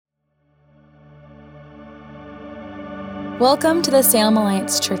Welcome to the Salem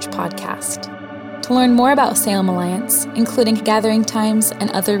Alliance Church podcast. To learn more about Salem Alliance, including gathering times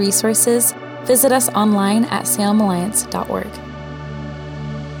and other resources, visit us online at salemalliance.org.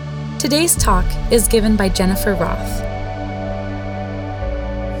 Today's talk is given by Jennifer Roth.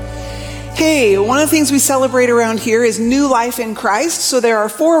 Hey, one of the things we celebrate around here is new life in Christ. So there are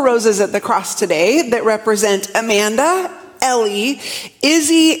 4 roses at the cross today that represent Amanda, Ellie,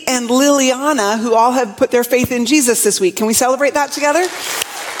 Izzy, and Liliana, who all have put their faith in Jesus this week. Can we celebrate that together?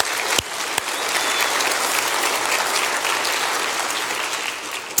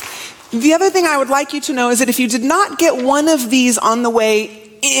 The other thing I would like you to know is that if you did not get one of these on the way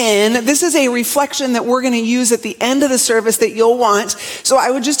in, this is a reflection that we're going to use at the end of the service that you'll want. So I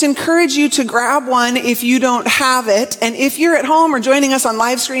would just encourage you to grab one if you don't have it. And if you're at home or joining us on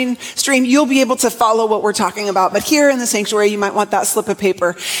live stream, you'll be able to follow what we're talking about. But here in the sanctuary, you might want that slip of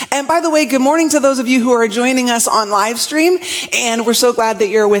paper. And by the way, good morning to those of you who are joining us on live stream. And we're so glad that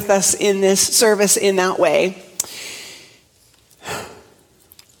you're with us in this service in that way.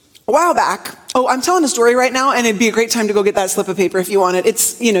 A while back, I'm telling a story right now, and it'd be a great time to go get that slip of paper if you want it.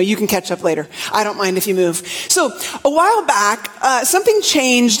 It's, you can catch up later. I don't mind if you move. So a while back, something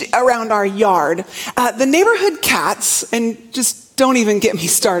changed around our yard. The neighborhood cats, and just don't even get me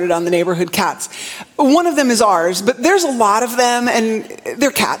started on the neighborhood cats. One of them is ours, but there's a lot of them, and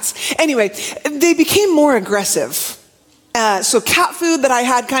they're cats. Anyway, they became more aggressive. So cat food that I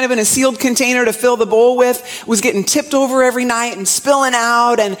had kind of in a sealed container to fill the bowl with was getting tipped over every night and spilling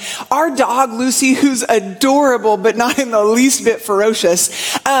out. And our dog, Lucy, who's adorable but not in the least bit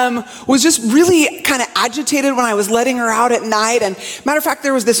ferocious, was just really kind of agitated when I was letting her out at night. And matter of fact,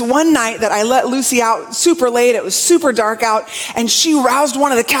 there was this one night that I let Lucy out super late. It was super dark out. And she roused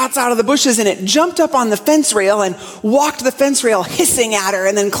one of the cats out of the bushes, and it jumped up on the fence rail and walked the fence rail hissing at her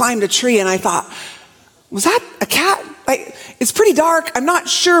and then climbed a tree. And I thought, was that a cat? It's pretty dark. I'm not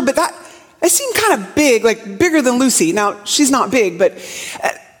sure, but that seemed kind of big, like bigger than Lucy. Now, she's not big, but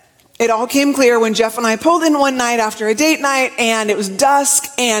it all came clear when Jeff and I pulled in one night after a date night, and it was dusk,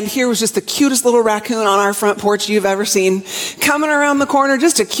 and here was just the cutest little raccoon on our front porch you've ever seen, coming around the corner,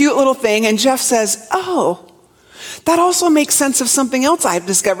 just a cute little thing. And Jeff says, "Oh, that also makes sense of something else I've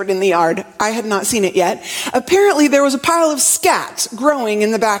discovered in the yard." I had not seen it yet. Apparently, there was a pile of scat growing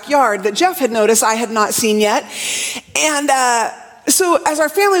in the backyard that Jeff had noticed I had not seen yet. And so as our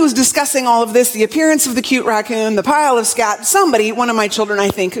family was discussing all of this, the appearance of the cute raccoon, the pile of scat, somebody, one of my children, I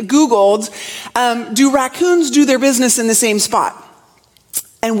think, Googled, do raccoons do their business in the same spot?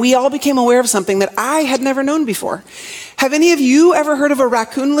 And we all became aware of something that I had never known before. Have any of you ever heard of a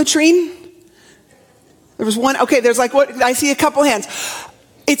raccoon latrine? There was one. Okay, there's I see a couple hands.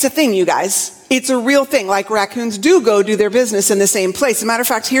 It's a thing, you guys. It's a real thing. Like raccoons do their business in the same place. As a matter of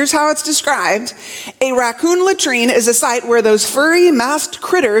fact, here's how it's described. A raccoon latrine is a site where those furry masked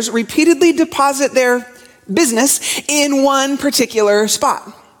critters repeatedly deposit their business in one particular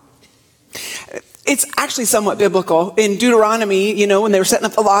spot. It's actually somewhat biblical. In Deuteronomy, when they were setting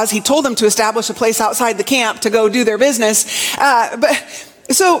up the laws, he told them to establish a place outside the camp to go do their business.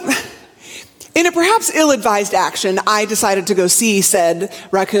 In a perhaps ill-advised action, I decided to go see said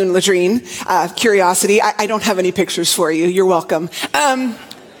raccoon latrine. Curiosity. I don't have any pictures for you. You're welcome. And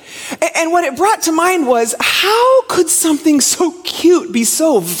what it brought to mind was, how could something so cute be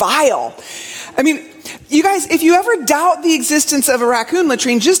so vile? I mean, you guys, if you ever doubt the existence of a raccoon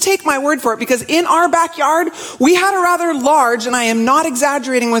latrine, just take my word for it, because in our backyard, we had a rather large, and I am not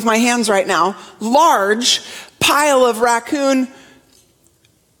exaggerating with my hands right now, large pile of raccoon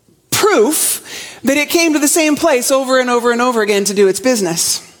proof that it came to the same place over and over and over again to do its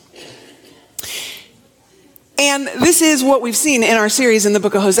business. And this is what we've seen in our series in the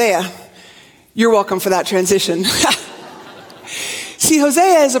book of Hosea. You're welcome for that transition. See,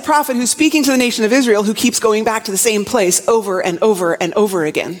 Hosea is a prophet who's speaking to the nation of Israel, who keeps going back to the same place over and over and over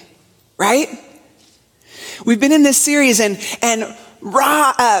again, right? We've been in this series, and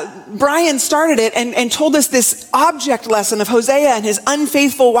Brian started it and told us this object lesson of Hosea and his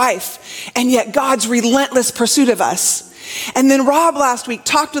unfaithful wife, and yet God's relentless pursuit of us. And then Rob last week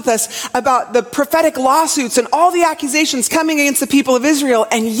talked with us about the prophetic lawsuits and all the accusations coming against the people of Israel,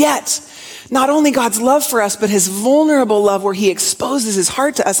 and yet not only God's love for us, but his vulnerable love, where he exposes his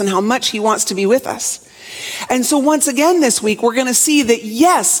heart to us and how much he wants to be with us. And so once again this week, we're going to see that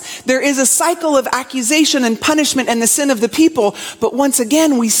yes, there is a cycle of accusation and punishment and the sin of the people. But once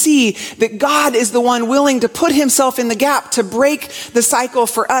again, we see that God is the one willing to put himself in the gap to break the cycle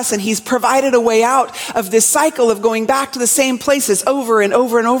for us. And he's provided a way out of this cycle of going back to the same places over and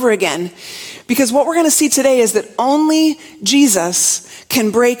over and over again. Because what we're going to see today is that only Jesus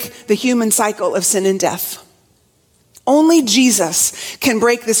can break the human cycle of sin and death. Only Jesus can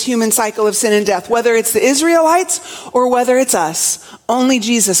break this human cycle of sin and death, whether it's the Israelites or whether it's us. Only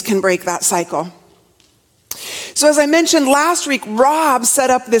Jesus can break that cycle. So as I mentioned last week, Rob set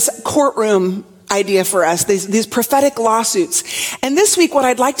up this courtroom idea for us, these prophetic lawsuits. And this week, what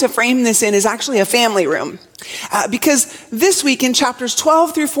I'd like to frame this in is actually a family room. Because this week in chapters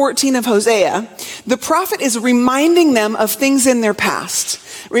 12 through 14 of Hosea, the prophet is reminding them of things in their past,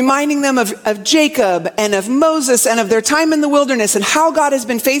 reminding them of Jacob and of Moses and of their time in the wilderness and how God has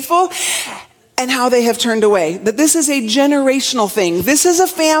been faithful and how they have turned away. That this is a generational thing. This is a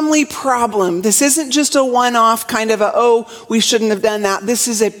family problem. This isn't just a one-off kind of we shouldn't have done that. This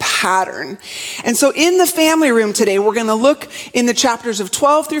is a pattern. And so in the family room today, we're going to look in the chapters of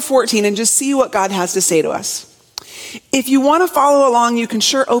 12 through 14 and just see what God has to say to us. If you want to follow along, you can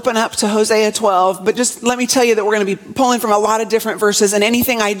sure open up to Hosea 12, but just let me tell you that we're going to be pulling from a lot of different verses, and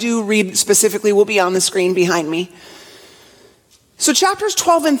anything I do read specifically will be on the screen behind me. So chapters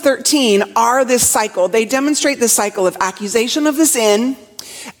 12 and 13 are this cycle. They demonstrate this cycle of accusation of the sin,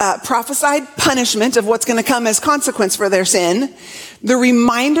 prophesied punishment of what's going to come as consequence for their sin, the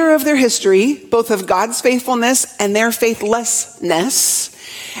reminder of their history, both of God's faithfulness and their faithlessness,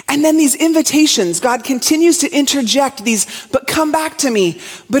 and then these invitations. God continues to interject these, but come back to me,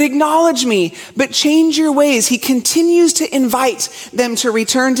 but acknowledge me, but change your ways. He continues to invite them to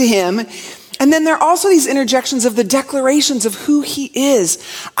return to him. And then there are also these interjections of the declarations of who he is.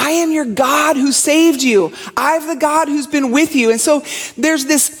 I am your God who saved you. I'm the God who's been with you. And so there's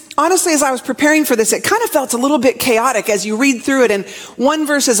this, honestly, as I was preparing for this, it kind of felt a little bit chaotic as you read through it. And one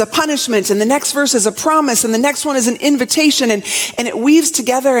verse is a punishment, and the next verse is a promise, and the next one is an invitation, and it weaves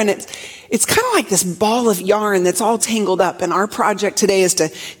together, and it's kind of like this ball of yarn that's all tangled up. And our project today is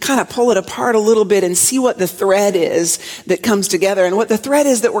to kind of pull it apart a little bit and see what the thread is that comes together. And what the thread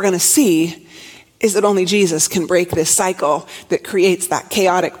is that we're going to see is that only Jesus can break this cycle that creates that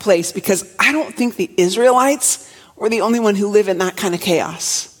chaotic place, because I don't think the Israelites were the only one who live in that kind of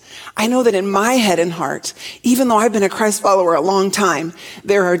chaos. I know that in my head and heart, even though I've been a Christ follower a long time,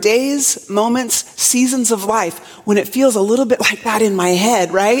 there are days, moments, seasons of life when it feels a little bit like that in my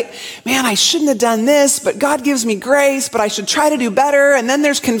head, right? Man, I shouldn't have done this, but God gives me grace, but I should try to do better. And then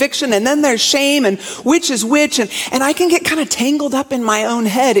there's conviction, and then there's shame, and which is which. And I can get kind of tangled up in my own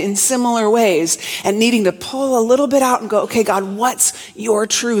head in similar ways, and needing to pull a little bit out and go, okay, God, what's your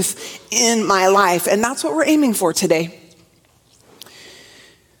truth in my life? And that's what we're aiming for today.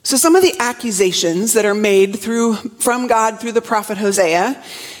 So some of the accusations that are made from God through the prophet Hosea,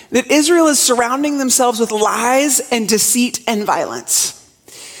 that Israel is surrounding themselves with lies and deceit and violence.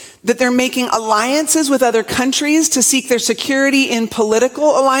 That they're making alliances with other countries to seek their security in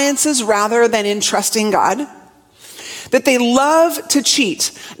political alliances rather than in trusting God. That they love to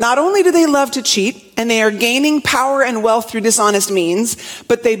cheat. Not only do they love to cheat, and they are gaining power and wealth through dishonest means,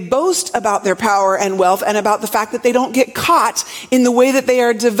 but they boast about their power and wealth and about the fact that they don't get caught in the way that they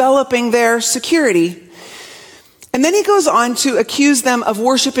are developing their security. And then he goes on to accuse them of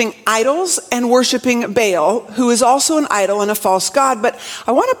worshiping idols and worshiping Baal, who is also an idol and a false god. But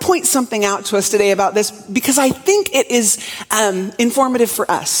I want to point something out to us today about this, because I think it is informative for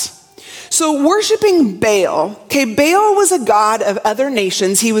us. So worshiping Baal, Baal was a god of other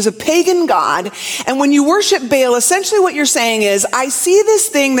nations. He was a pagan god. And when you worship Baal, essentially what you're saying is, I see this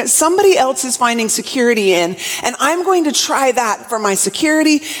thing that somebody else is finding security in, and I'm going to try that for my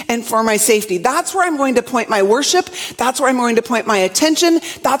security and for my safety. That's where I'm going to point my worship. That's where I'm going to point my attention.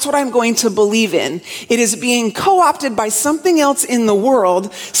 That's what I'm going to believe in. It is being co-opted by something else in the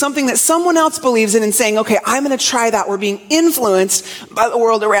world, something that someone else believes in, and saying, okay, I'm going to try that. We're being influenced by the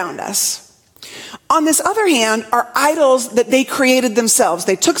world around us. On this other hand, are idols that they created themselves.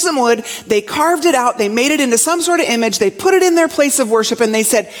 They took some wood, they carved it out, they made it into some sort of image, they put it in their place of worship, and they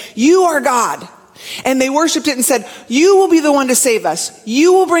said, you are God. And they worshiped it and said, you will be the one to save us.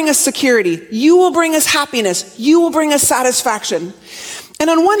 You will bring us security. You will bring us happiness. You will bring us satisfaction. And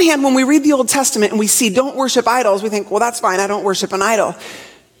on one hand, when we read the Old Testament and we see don't worship idols, we think, well, that's fine, I don't worship an idol.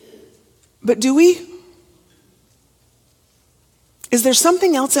 But do we? Is there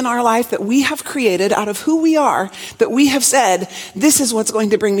something else in our life that we have created out of who we are, that we have said, this is what's going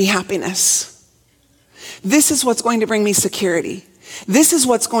to bring me happiness? This is what's going to bring me security. This is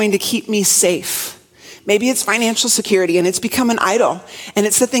what's going to keep me safe. Maybe it's financial security, and it's become an idol, and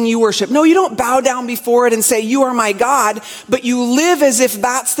it's the thing you worship. No, you don't bow down before it and say, you are my God, but you live as if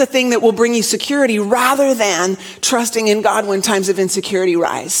that's the thing that will bring you security, rather than trusting in God when times of insecurity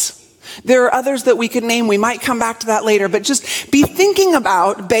rise. There are others that we could name. We might come back to that later, but just be thinking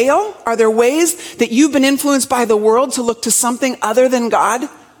about Baal. Are there ways that you've been influenced by the world to look to something other than God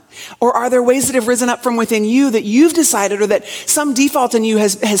Or are there ways that have risen up from within you that you've decided, or that some default in you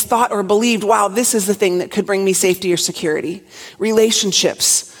has thought or believed, wow, this is the thing that could bring me safety or security?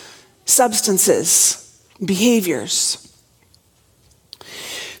 Relationships, substances, behaviors.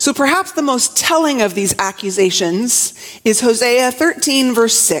 So perhaps the most telling of these accusations is Hosea 13,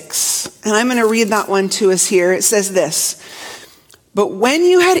 verse 6. And I'm going to read that one to us here. It says this: "But when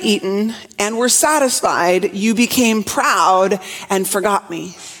you had eaten and were satisfied, you became proud and forgot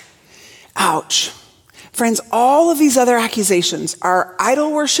me." Ouch. Friends, all of these other accusations are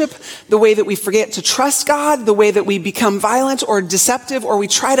idol worship, the way that we forget to trust God, the way that we become violent or deceptive, or we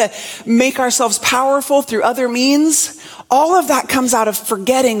try to make ourselves powerful through other means. All of that comes out of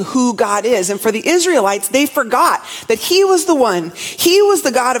forgetting who God is. And for the Israelites, they forgot that he was the one. He was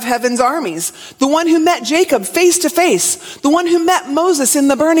the God of heaven's armies, the one who met Jacob face to face, the one who met Moses in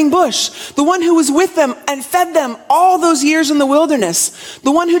the burning bush, the one who was with them and fed them all those years in the wilderness,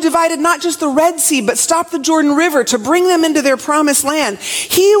 the one who divided not just the Red Sea, but stopped the Jordan River to bring them into their promised land.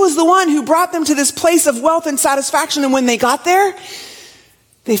 He was the one who brought them to this place of wealth and satisfaction. And when they got there,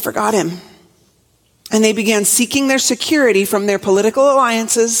 they forgot him. And they began seeking their security from their political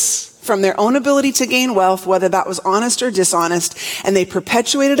alliances, from their own ability to gain wealth, whether that was honest or dishonest. And they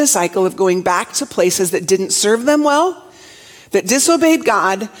perpetuated a cycle of going back to places that didn't serve them well, that disobeyed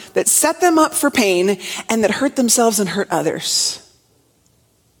God, that set them up for pain, and that hurt themselves and hurt others.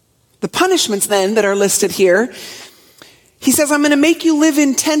 The punishments then that are listed here, he says, I'm going to make you live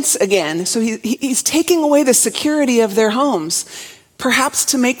in tents again. So he's taking away the security of their homes, perhaps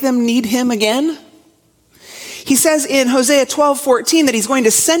to make them need him again. He says in Hosea 12:14 that he's going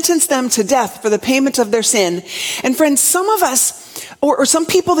to sentence them to death for the payment of their sin. And friends, some of us, or some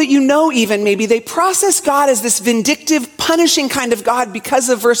people that you know even maybe, they process God as this vindictive, punishing kind of God because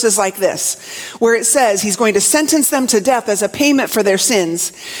of verses like this, where it says he's going to sentence them to death as a payment for their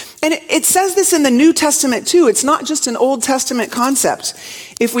sins. And it says this in the New Testament too. It's not just an Old Testament concept.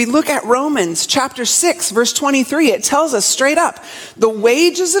 If we look at Romans chapter 6, verse 23, it tells us straight up, the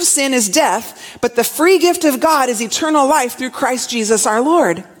wages of sin is death, but the free gift of God is eternal life through Christ Jesus our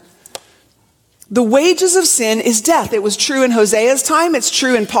Lord. The wages of sin is death. It was true in Hosea's time, it's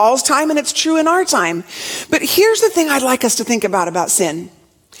true in Paul's time, and it's true in our time. But here's the thing I'd like us to think about sin.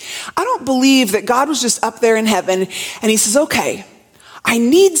 I don't believe that God was just up there in heaven and he says, okay, I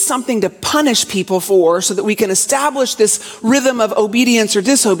need something to punish people for so that we can establish this rhythm of obedience or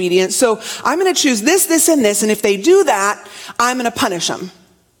disobedience. So I'm going to choose this, this, and this. And if they do that, I'm going to punish them.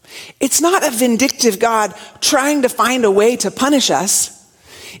 It's not a vindictive God trying to find a way to punish us.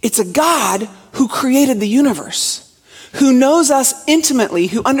 It's a God who created the universe, who knows us intimately,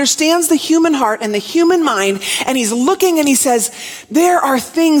 who understands the human heart and the human mind. And he's looking and he says, there are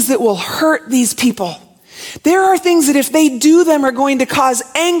things that will hurt these people. There are things that if they do them are going to cause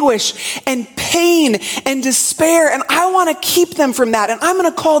anguish and pain and despair. And I want to keep them from that. And I'm going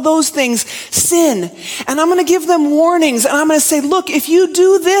to call those things sin. And I'm going to give them warnings. And I'm going to say, look, if you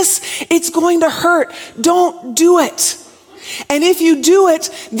do this, it's going to hurt. Don't do it. And if you do it,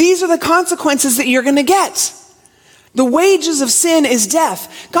 these are the consequences that you're going to get. The wages of sin is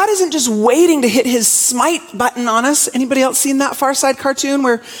death. God isn't just waiting to hit his smite button on us. Anybody else seen that Far Side cartoon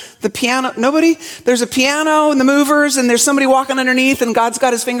where the piano, nobody? There's a piano and the movers and there's somebody walking underneath and God's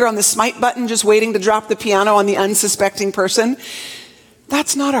got his finger on the smite button just waiting to drop the piano on the unsuspecting person.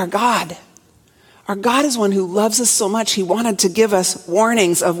 That's not our God. Our God is one who loves us so much he wanted to give us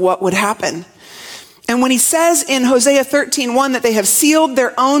warnings of what would happen. And when he says in Hosea 13:1 that they have sealed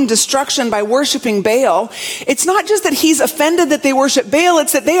their own destruction by worshiping Baal, it's not just that he's offended that they worship Baal,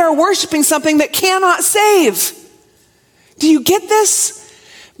 it's that they are worshiping something that cannot save. Do you get this?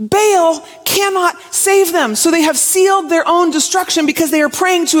 Baal cannot save them. So they have sealed their own destruction because they are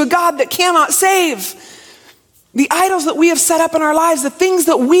praying to a God that cannot save. The idols that we have set up in our lives, the things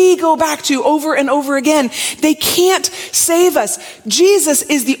that we go back to over and over again, they can't save us. Jesus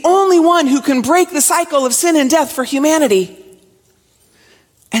is the only one who can break the cycle of sin and death for humanity.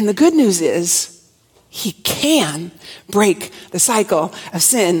 And the good news is, he can break the cycle of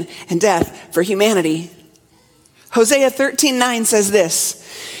sin and death for humanity. Hosea 13:9 says this,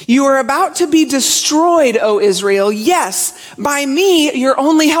 you are about to be destroyed, O Israel. Yes, by me, your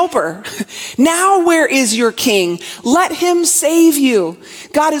only helper. Now where is your king? Let him save you.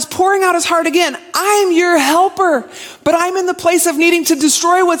 God is pouring out his heart again. I'm your helper, but I'm in the place of needing to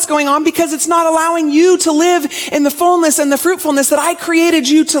destroy what's going on because it's not allowing you to live in the fullness and the fruitfulness that I created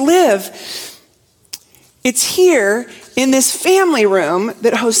you to live. It's here in this family room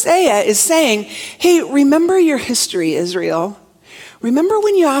that Hosea is saying, hey, remember your history, Israel. Remember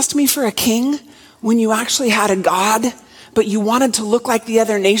when you asked me for a king? When you actually had a God but you wanted to look like the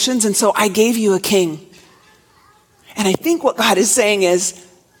other nations, and so I gave you a king. And I think what God is saying is,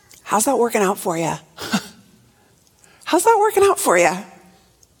 how's that working out for you? How's that working out for you?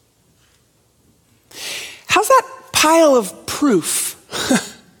 How's that pile of proof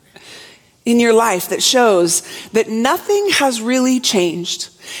in your life that shows that nothing has really changed?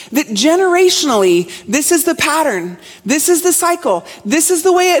 That generationally, this is the pattern. This is the cycle. This is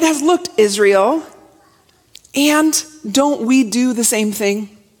the way it has looked, Israel. And don't we do the same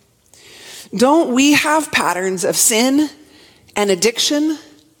thing? Don't we have patterns of sin and addiction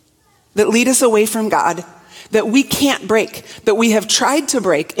that lead us away from God, that we can't break, that we have tried to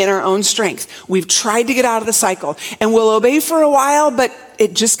break in our own strength? We've tried to get out of the cycle, and we'll obey for a while, but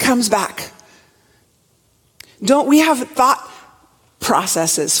it just comes back. Don't we have thought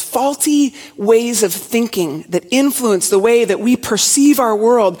processes, faulty ways of thinking that influence the way that we perceive our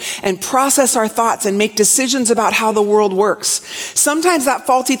world and process our thoughts and make decisions about how the world works? Sometimes that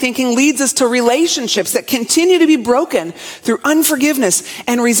faulty thinking leads us to relationships that continue to be broken through unforgiveness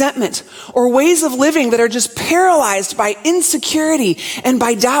and resentment, or ways of living that are just paralyzed by insecurity and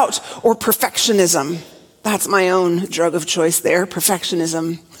by doubt or perfectionism. That's my own drug of choice there,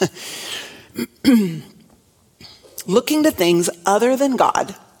 perfectionism. Looking to things other than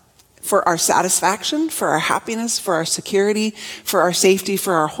God for our satisfaction, for our happiness, for our security, for our safety,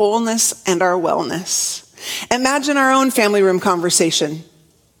 for our wholeness and our wellness. Imagine our own family room conversation.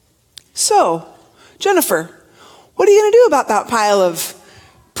 So, Jennifer, what are you going to do about that pile of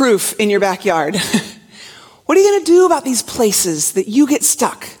proof in your backyard? What are you going to do about these places that you get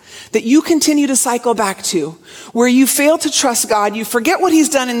stuck, that you continue to cycle back to, where you fail to trust God, you forget what he's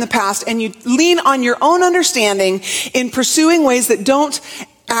done in the past, and you lean on your own understanding in pursuing ways that don't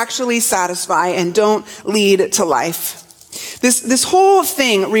actually satisfy and don't lead to life? This whole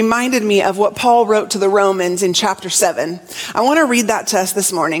thing reminded me of what Paul wrote to the Romans in chapter 7. I want to read that to us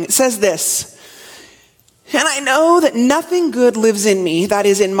this morning. It says this: "And I know that nothing good lives in me, that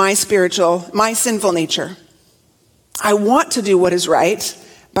is in my sinful nature. I want to do what is right,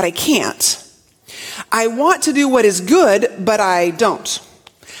 but I can't. I want to do what is good, but I don't.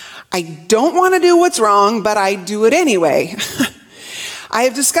 I don't want to do what's wrong, but I do it anyway. I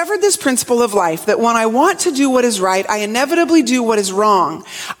have discovered this principle of life, that when I want to do what is right, I inevitably do what is wrong.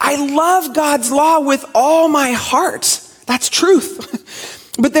 I love God's law with all my heart." That's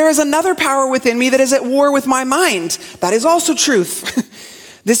truth. "But there is another power within me that is at war with my mind." That is also truth.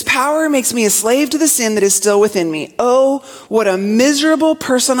 "This power makes me a slave to the sin that is still within me. Oh, what a miserable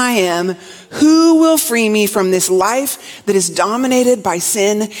person I am. Who will free me from this life that is dominated by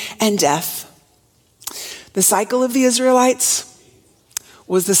sin and death?" The cycle of the Israelites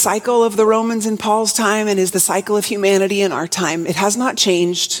was the cycle of the Romans in Paul's time and is the cycle of humanity in our time. It has not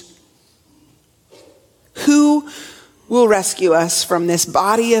changed. Who will rescue us from this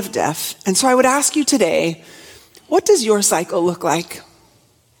body of death? And so I would ask you today, what does your cycle look like?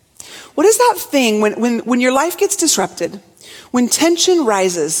 What is that thing when your life gets disrupted, when tension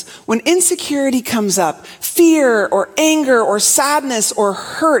rises, when insecurity comes up, fear or anger or sadness or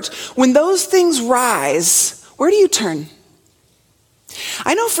hurt, when those things rise, where do you turn?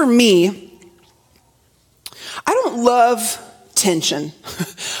 I know for me, I don't love tension.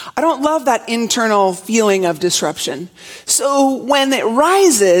 I don't love that internal feeling of disruption. So when it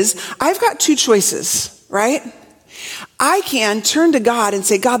rises, I've got two choices, right? I can turn to God and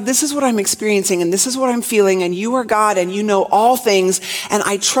say, "God, this is what I'm experiencing and this is what I'm feeling, and you are God and you know all things, and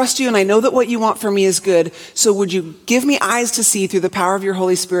I trust you and I know that what you want for me is good. So would you give me eyes to see through the power of your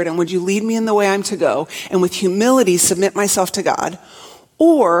Holy Spirit, and would you lead me in the way I'm to go, and with humility submit myself to God?"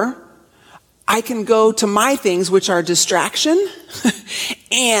 Or I can go to my things, which are distraction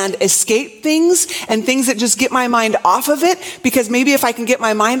and escape things and things that just get my mind off of it, because maybe if I can get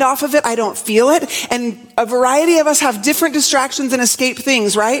my mind off of it, I don't feel it. And a variety of us have different distractions and escape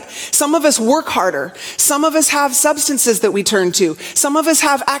things, right? Some of us work harder. Some of us have substances that we turn to. Some of us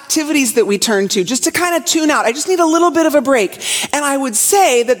have activities that we turn to just to kind of tune out. I just need a little bit of a break. And I would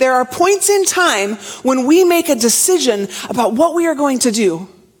say that there are points in time when we make a decision about what we are going to do.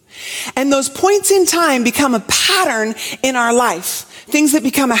 And those points in time become a pattern in our life. Things that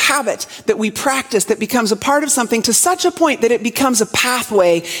become a habit that we practice, that becomes a part of something to such a point that it becomes a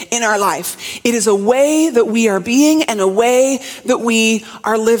pathway in our life. It is a way that we are being and a way that we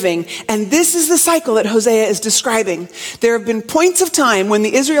are living. And this is the cycle that Hosea is describing. There have been points of time when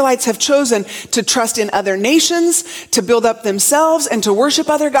the Israelites have chosen to trust in other nations, to build up themselves, and to worship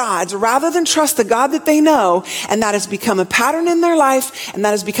other gods rather than trust the God that they know. And that has become a pattern in their life, and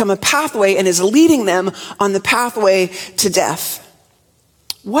that has become a pathway and is leading them on the pathway to death.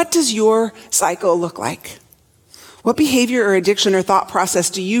 What does your cycle look like? What behavior or addiction or thought process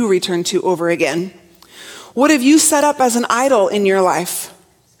do you return to over again? What have you set up as an idol in your life?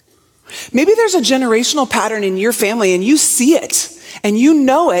 Maybe there's a generational pattern in your family and you see it and you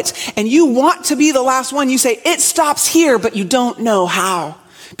know it and you want to be the last one. You say, it stops here, but you don't know how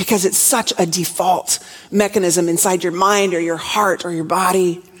because it's such a default mechanism inside your mind or your heart or your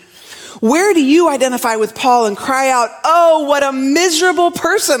body. Where do you identify with Paul and cry out, oh, what a miserable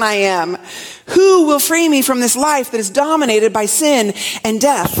person I am? Who will free me from this life that is dominated by sin and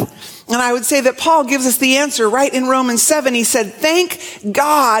death? And I would say that Paul gives us the answer right in Romans 7. He said, thank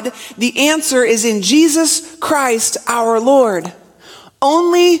God the answer is in Jesus Christ our Lord.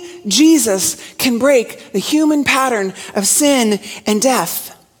 Only Jesus can break the human pattern of sin and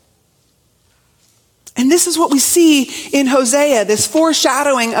death. And this is what we see in Hosea, this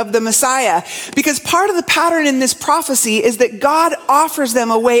foreshadowing of the Messiah. Because part of the pattern in this prophecy is that God offers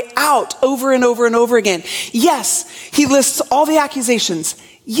them a way out over and over and over again. Yes, he lists all the accusations.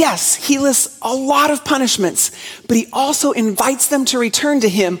 Yes, he lists a lot of punishments, but he also invites them to return to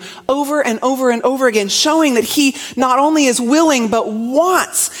him over and over and over again, showing that he not only is willing, but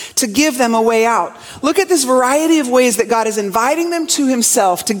wants to give them a way out. Look at this variety of ways that God is inviting them to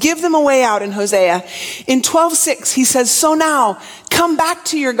himself to give them a way out in Hosea. In 12:6, he says, so now come back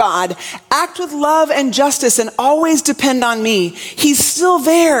to your God, act with love and justice, and always depend on me. He's still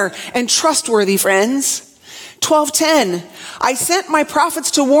there and trustworthy, friends. 12:10, I sent my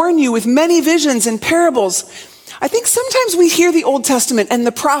prophets to warn you with many visions and parables. I think sometimes we hear the Old Testament and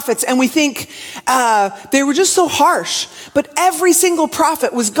the prophets and we think they were just so harsh. But every single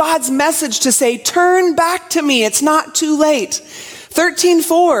prophet was God's message to say, turn back to me. It's not too late.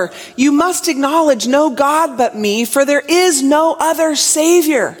 13:4, you must acknowledge no God but me, for there is no other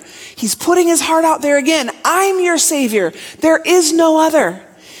Savior. He's putting his heart out there again. I'm your Savior. There is no other.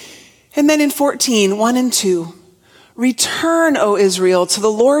 And then in 14:1 and 2, return, O Israel, to the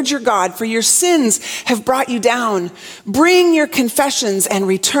Lord your God, for your sins have brought you down. Bring your confessions and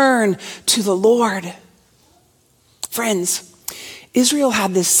return to the Lord. Friends, Israel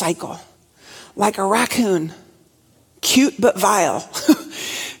had this cycle, like a raccoon, cute but vile.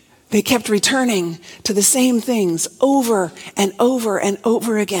 They kept returning to the same things over and over and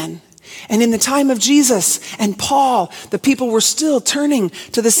over again. And in the time of Jesus and Paul, the people were still turning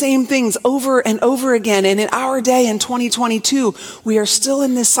to the same things over and over again. And in our day in 2022, we are still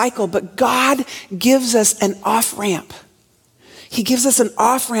in this cycle, but God gives us an off-ramp. He gives us an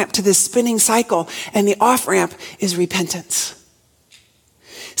off-ramp to this spinning cycle, and the off-ramp is repentance.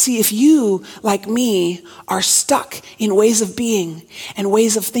 See, if you, like me, are stuck in ways of being and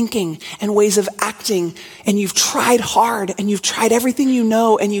ways of thinking and ways of acting, and you've tried hard and you've tried everything you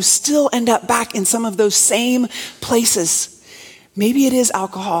know, and you still end up back in some of those same places, maybe it is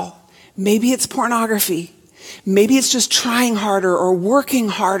alcohol, maybe it's pornography, maybe it's just trying harder or working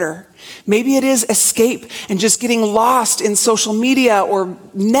harder. Maybe it is escape and just getting lost in social media or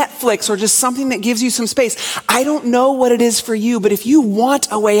Netflix or just something that gives you some space. I don't know what it is for you, but if you want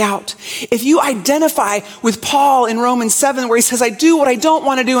a way out, if you identify with Paul in Romans 7, where he says, I do what I don't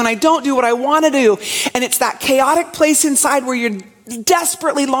want to do and I don't do what I want to do. And it's that chaotic place inside where you're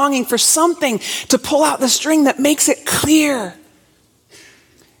desperately longing for something to pull out the string that makes it clear.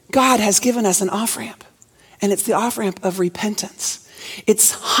 God has given us an off-ramp, and it's the off-ramp of repentance.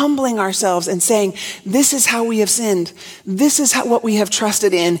 It's humbling ourselves and saying, this is how we have sinned. This is what we have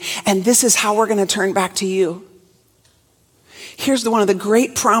trusted in. And this is how we're going to turn back to you. Here's one of the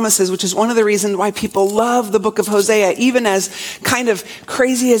great promises, which is one of the reasons why people love the book of Hosea, even as kind of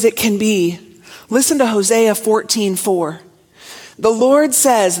crazy as it can be. Listen to Hosea 14:4. The Lord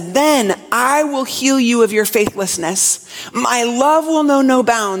says, then I will heal you of your faithlessness. My love will know no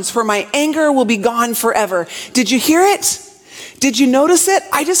bounds, for my anger will be gone forever. Did you hear it? Did you notice it?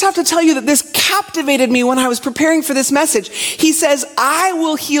 I just have to tell you that this captivated me when I was preparing for this message. He says, I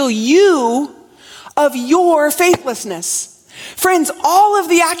will heal you of your faithlessness. Friends, all of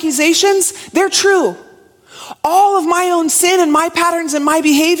the accusations, they're true. All of my own sin and my patterns and my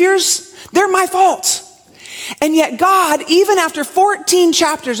behaviors, they're my fault. And yet God, even after 14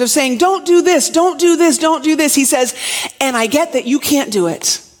 chapters of saying, don't do this, don't do this, don't do this, he says, and I get that you can't do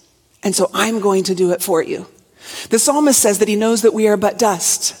it. And so I'm going to do it for you. The psalmist says that he knows that we are but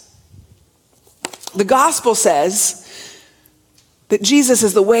dust. The gospel says that Jesus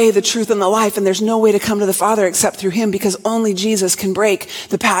is the way, the truth, and the life, and there's no way to come to the Father except through him, because only Jesus can break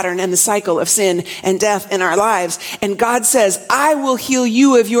the pattern and the cycle of sin and death in our lives. And God says, I will heal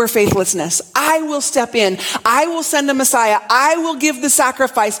you of your faithlessness. I will step in. I will send a Messiah. I will give the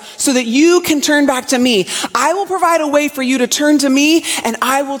sacrifice so that you can turn back to me. I will provide a way for you to turn to me, and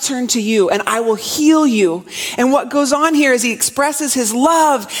I will turn to you, and I will heal you. And what goes on here is he expresses his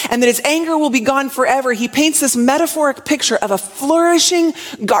love and that his anger will be gone forever. He paints this metaphoric picture of a flourishing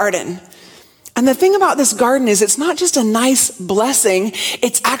garden. And the thing about this garden is it's not just a nice blessing,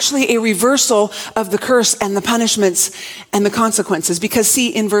 it's actually a reversal of the curse and the punishments and the consequences. Because see,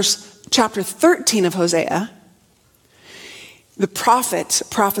 in chapter 13 of Hosea, the prophet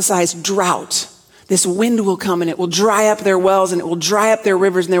prophesies drought. This wind will come and it will dry up their wells and it will dry up their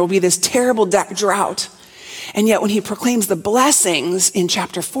rivers, and there will be this terrible drought. And yet when he proclaims the blessings in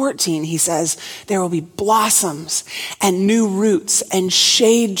chapter 14, he says, there will be blossoms and new roots and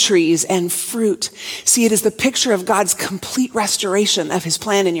shade trees and fruit. See, it is the picture of God's complete restoration of his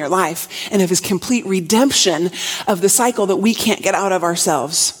plan in your life and of his complete redemption of the cycle that we can't get out of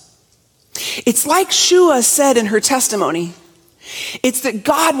ourselves. It's like Shua said in her testimony. It's that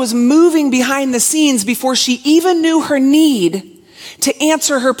God was moving behind the scenes before she even knew her need to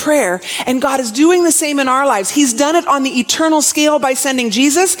answer her prayer. And God is doing the same in our lives. He's done it on the eternal scale by sending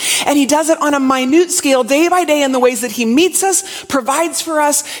Jesus, and he does it on a minute scale day by day in the ways that he meets us, provides for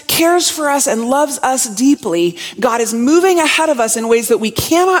us, cares for us, and loves us deeply. God is moving ahead of us in ways that we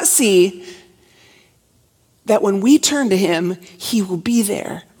cannot see, that when we turn to him, he will be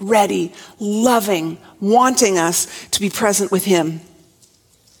there, ready, loving, wanting us to be present with him.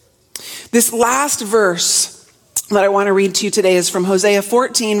 This last verse that I want to read to you today is from Hosea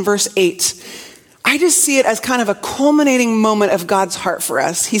 14, verse 8. I just see it as kind of a culminating moment of God's heart for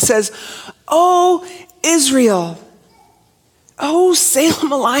us. He says, "Oh, Israel, oh,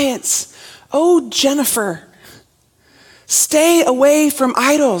 Salem Alliance, oh, Jennifer, stay away from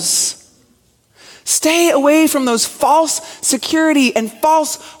idols. Stay away from those false security and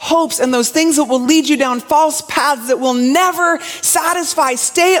false hopes and those things that will lead you down false paths that will never satisfy.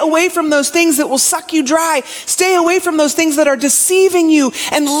 Stay away from those things that will suck you dry. Stay away from those things that are deceiving you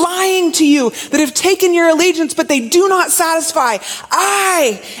and lying to you, that have taken your allegiance, but they do not satisfy.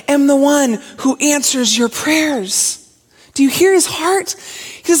 I am the one who answers your prayers." Do you hear his heart?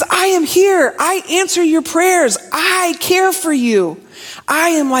 He says, I am here. I answer your prayers. I care for you. I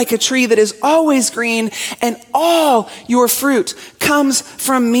am like a tree that is always green, and all your fruit comes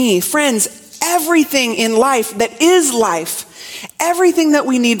from me. Friends, everything in life that is life, everything that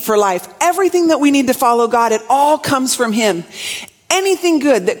we need for life, everything that we need to follow God, it all comes from him. Anything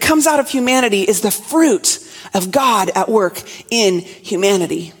good that comes out of humanity is the fruit of God at work in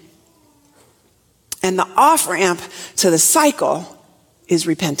humanity. And the off-ramp to the cycle is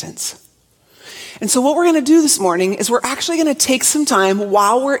repentance. And so what we're going to do this morning is we're actually going to take some time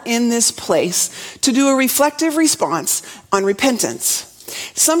while we're in this place to do a reflective response on repentance.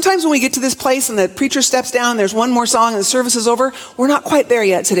 Sometimes when we get to this place and the preacher steps down, there's one more song and the service is over, we're not quite there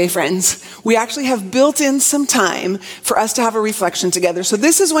yet today, friends. We actually have built in some time for us to have a reflection together. So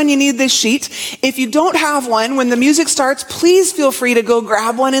this is when you need this sheet. If you don't have one, when the music starts, please feel free to go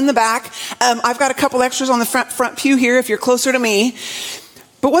grab one in the back. I've got a couple extras on the front pew here if you're closer to me.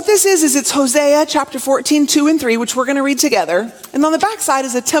 But what this is it's Hosea chapter 14, 2 and 3, which we're going to read together. And on the back side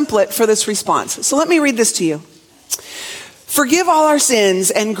is a template for this response. So let me read this to you. "Forgive all our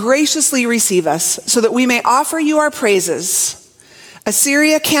sins and graciously receive us, so that we may offer you our praises.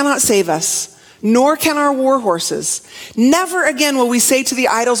 Assyria cannot save us, nor can our war horses. Never again will we say to the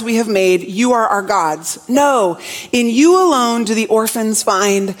idols we have made, 'You are our gods.' No, in you alone do the orphans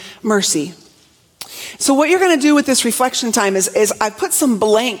find mercy." So what you're going to do with this reflection time is I put some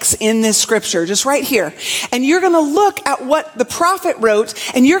blanks in this scripture, just right here. And you're going to look at what the prophet wrote,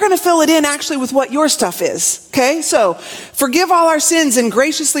 and you're going to fill it in actually with what your stuff is. Okay? So, forgive all our sins and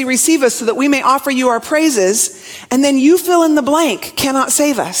graciously receive us so that we may offer you our praises. And then you fill in the blank, cannot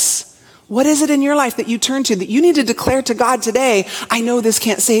save us. What is it in your life that you turn to that you need to declare to God today, I know this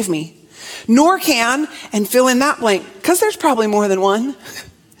can't save me. Nor can, and fill in that blank, because there's probably more than one.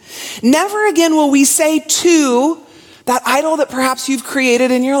 Never again will we say to that idol that perhaps you've created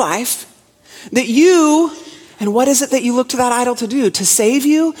in your life, that you, and what is it that you look to that idol to do? To save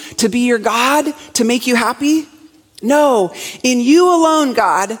you? To be your God? To make you happy? No, in you alone,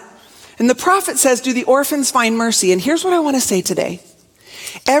 God. And the prophet says, do the orphans find mercy? And here's what I want to say today.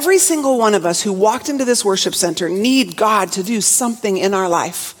 Every single one of us who walked into this worship center need God to do something in our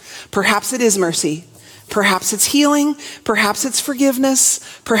life. Perhaps it is mercy. Perhaps it's healing, perhaps it's forgiveness,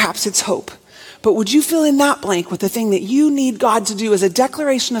 perhaps it's hope. But would you fill in that blank with the thing that you need God to do as a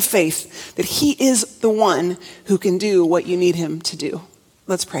declaration of faith that he is the one who can do what you need him to do?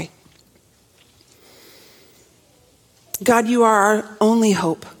 Let's pray. God, you are our only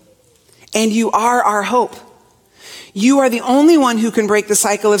hope, and you are our hope. You are the only one who can break the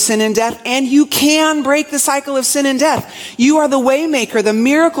cycle of sin and death, and you can break the cycle of sin and death. You are the way maker, the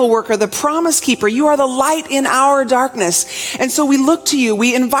miracle worker, the promise keeper. You are the light in our darkness. And so we look to you.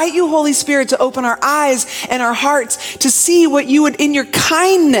 We invite you, Holy Spirit, to open our eyes and our hearts to see what you would, in your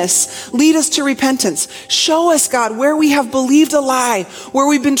kindness, lead us to repentance. Show us, God, where we have believed a lie, where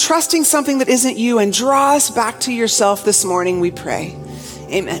we've been trusting something that isn't you, and draw us back to yourself this morning, we pray.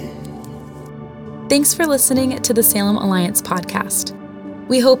 Amen. Thanks for listening to the Salem Alliance podcast.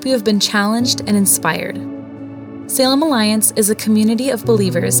 We hope you have been challenged and inspired. Salem Alliance is a community of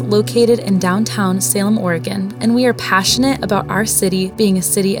believers located in downtown Salem, Oregon, and we are passionate about our city being a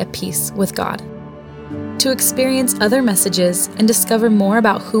city at peace with God. To experience other messages and discover more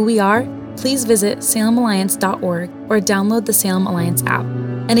about who we are, please visit salemalliance.org or download the Salem Alliance app.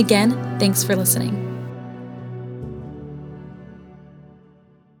 And again, thanks for listening.